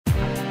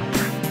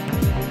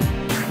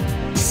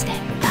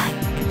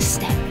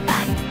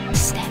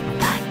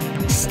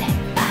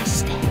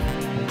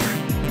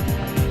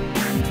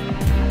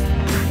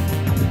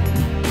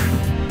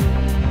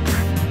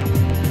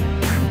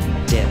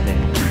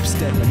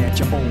stepping at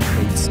your own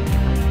pace.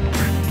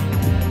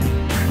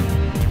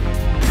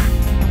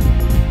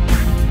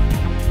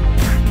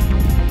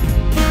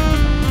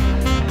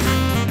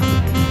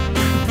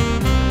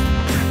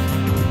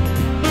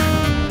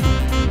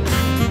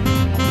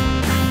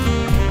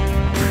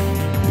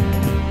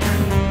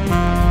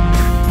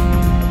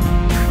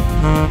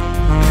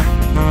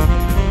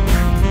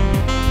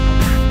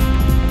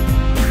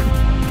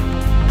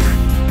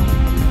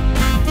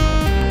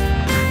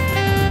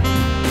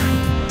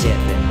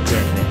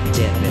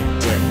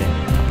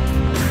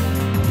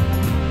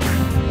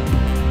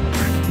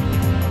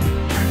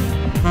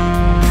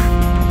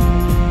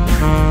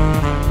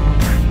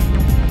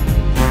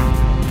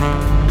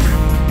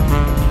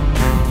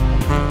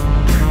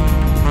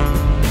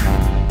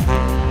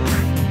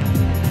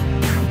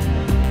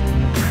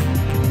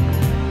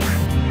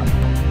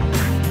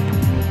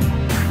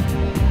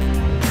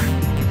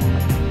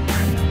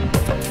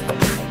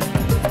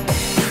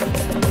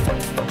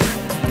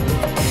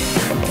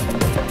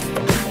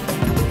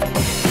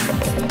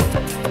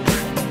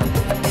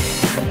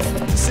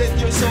 Set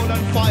your soul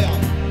on fire.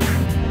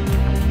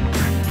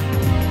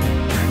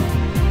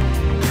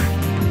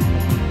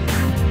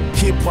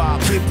 Hip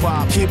hop, hip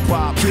hop, hip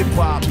hop, hip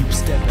hop. Keep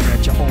stepping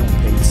at your own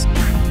pace.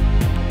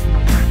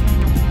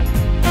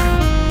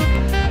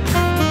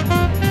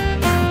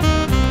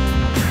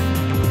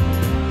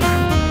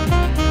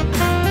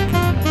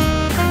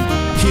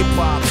 Hip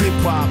hop, hip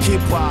hop,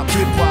 hip hop,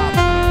 hip hop.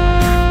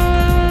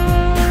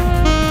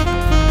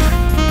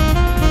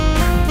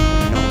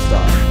 Non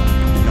stop,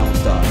 non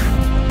stop,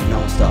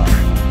 non stop,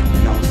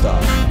 non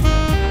stop.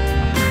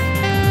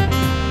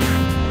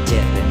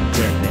 Dipping,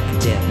 dipping,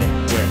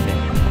 dipping,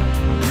 dipping.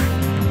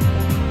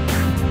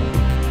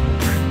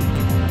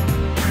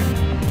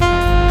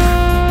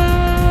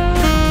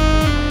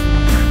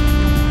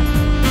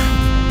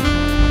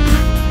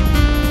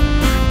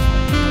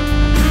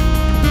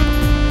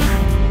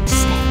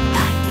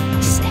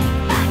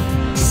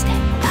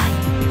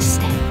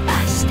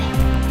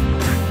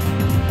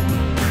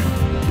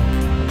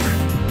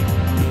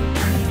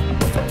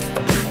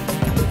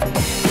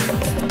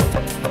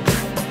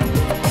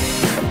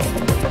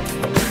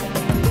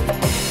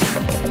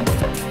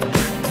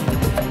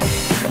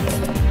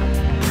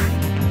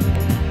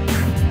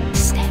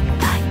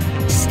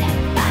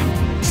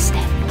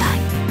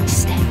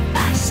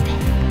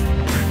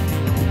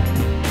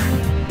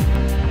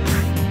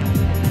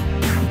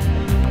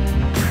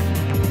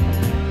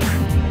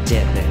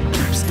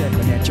 Keep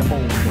stepping at your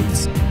own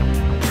pace.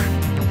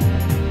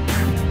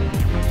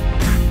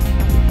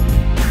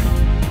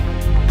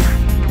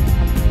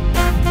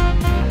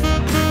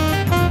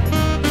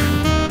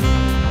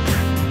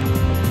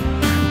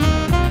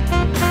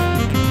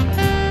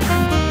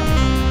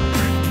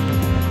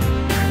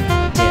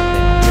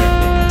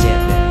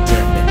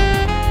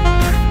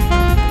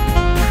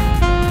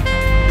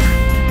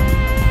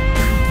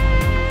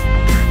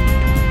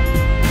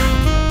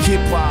 Hip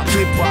hop,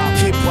 hip hop,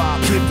 hip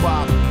hop, hip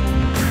hop.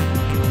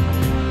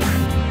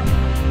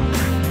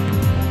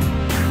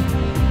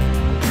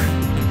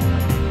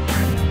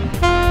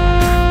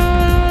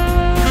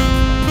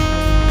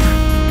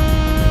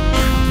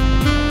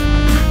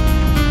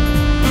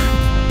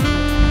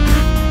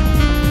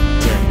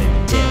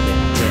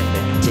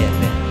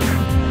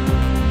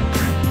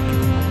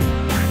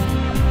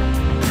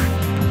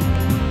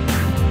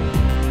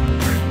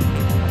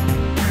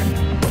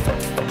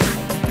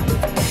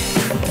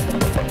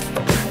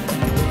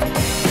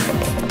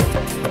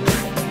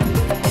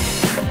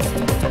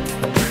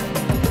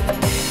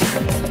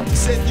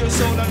 Set your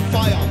soul on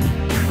fire.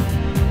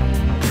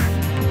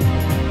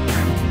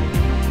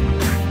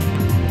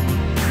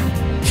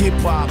 Hip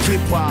hop,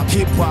 hip hop,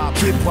 hip hop,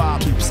 hip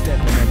hop. Keep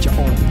stepping at your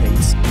own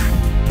pace.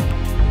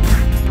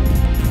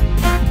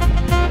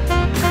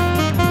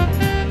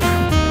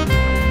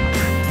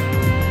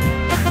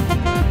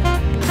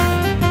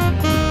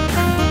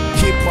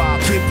 Hip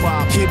hop, hip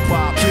hop, hip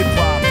hop, hip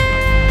hop.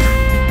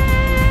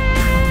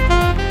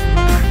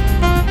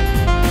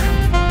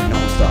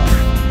 Non stop,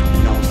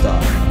 non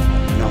stop,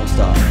 non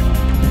stop,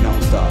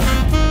 non stop.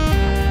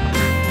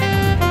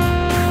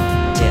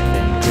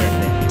 Dipping,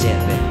 dipping,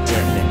 dipping,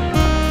 dipping.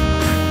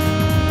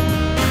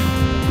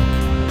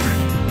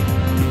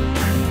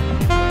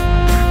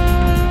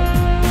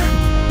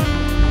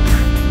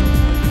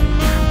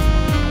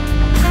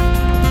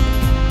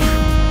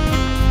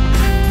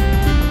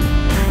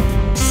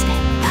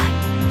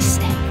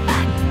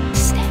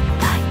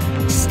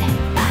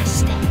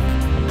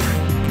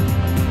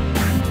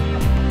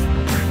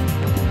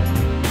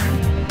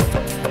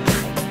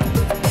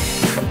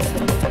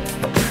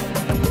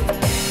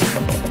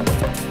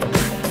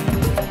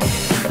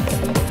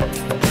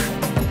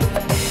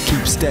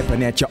 Keep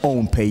stepping at your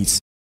own pace.